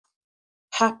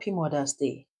Happy Mother's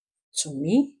Day to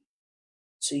me,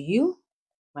 to you,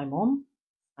 my mom,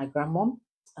 my grandmom,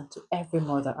 and to every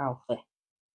mother out there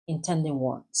intending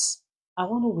ones. I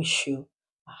want to wish you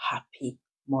a happy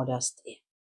Mother's Day.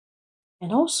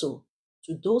 And also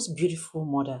to those beautiful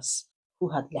mothers who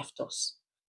had left us,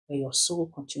 may your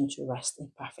soul continue to rest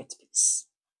in perfect peace.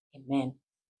 Amen.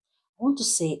 I want to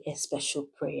say a special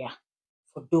prayer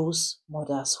for those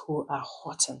mothers who are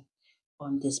hurting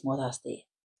on this Mother's Day.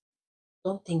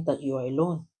 Don't think that you are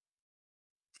alone.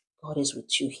 God is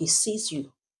with you. He sees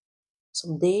you.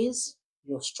 Some days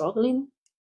you're struggling,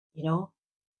 you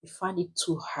find it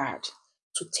too hard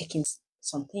to take in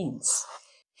some things.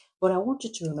 But I want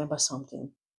you to remember something,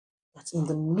 that in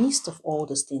the midst of all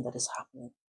this thing that is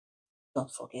happening, don't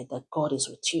forget that God is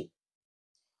with you.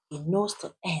 He knows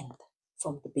the end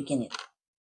from the beginning.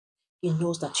 He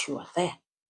knows that you are there.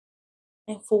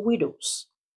 And for widows,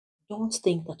 don't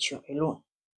think that you're alone.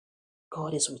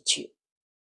 God is with you.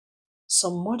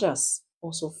 Some mothers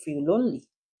also feel lonely.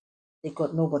 They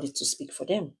got nobody to speak for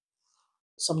them.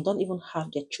 Some don't even have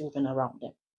their children around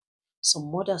them. Some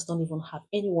mothers don't even have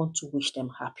anyone to wish them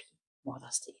happy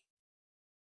Mother's Day.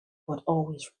 But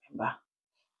always remember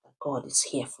that God is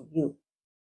here for you.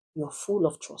 You're full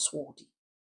of trustworthy.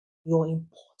 You're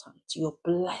important. You're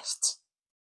blessed.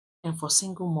 And for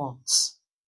single moms,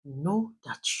 know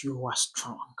that you are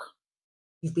strong.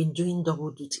 You've been doing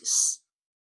double duties.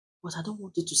 But I don't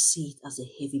want you to see it as a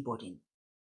heavy burden.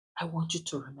 I want you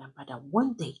to remember that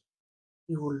one day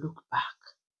you will look back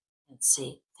and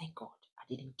say, thank God I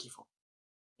didn't give up.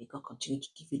 May God continue to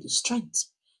give you the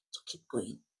strength to keep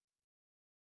going.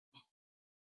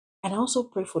 And I also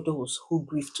pray for those who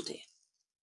grieve today.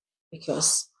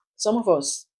 Because some of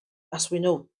us, as we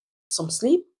know, some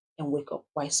sleep and wake up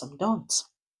while some don't.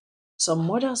 Some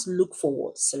mothers look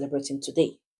forward to celebrating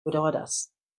today with others.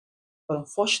 But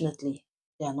unfortunately,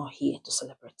 they are not here to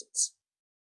celebrate it.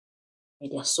 May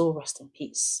their soul rest in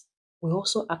peace. We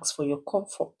also ask for your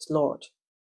comfort, Lord,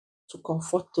 to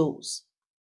comfort those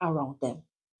around them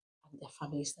and their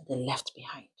families that they left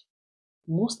behind.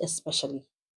 Most especially,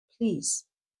 please,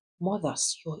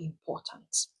 mothers, you're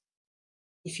important.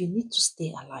 If you need to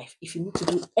stay alive, if you need to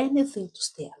do anything to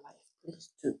stay alive, please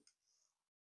do.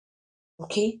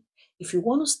 Okay? If you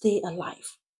want to stay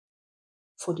alive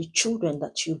for the children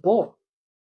that you bore,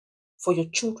 for your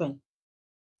children,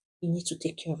 you need to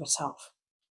take care of yourself.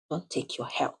 Don't take your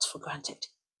health for granted.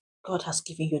 God has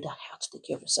given you that health to take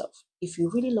care of yourself. If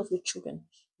you really love your children,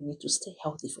 you need to stay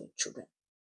healthy for your children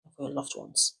and for your loved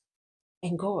ones.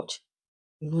 And God,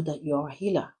 you know that you are a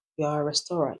healer, you are a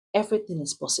restorer. Everything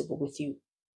is possible with you.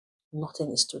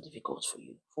 Nothing is too difficult for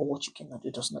you. For what you cannot do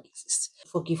does not exist.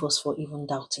 Forgive us for even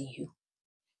doubting you,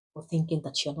 for thinking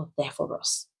that you're not there for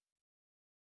us.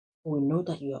 We know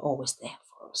that you are always there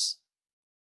for us.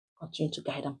 Continue to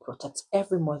guide and protect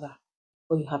every mother,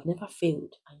 for you have never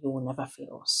failed and you will never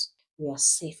fail us. We are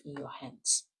safe in your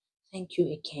hands. Thank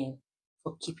you again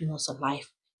for keeping us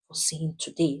alive, for seeing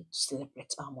today to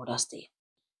celebrate our Mother's Day.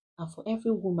 And for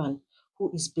every woman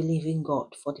who is believing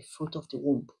God for the fruit of the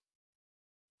womb,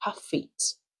 have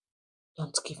faith.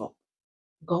 Don't give up.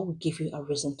 God will give you a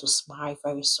reason to smile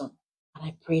very soon. And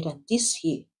I pray that this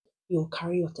year, you will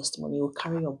carry your testimony, you will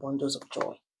carry your bundles of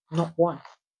joy. Not 1,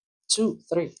 2,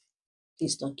 3.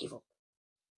 Please don't give up.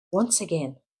 Once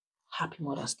again, happy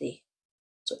Mother's Day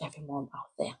to every mom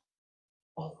out there.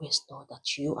 Always know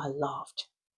that you are loved.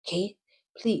 Okay?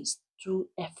 Please do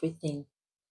everything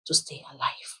to stay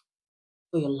alive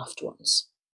for your loved ones.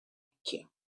 Thank you.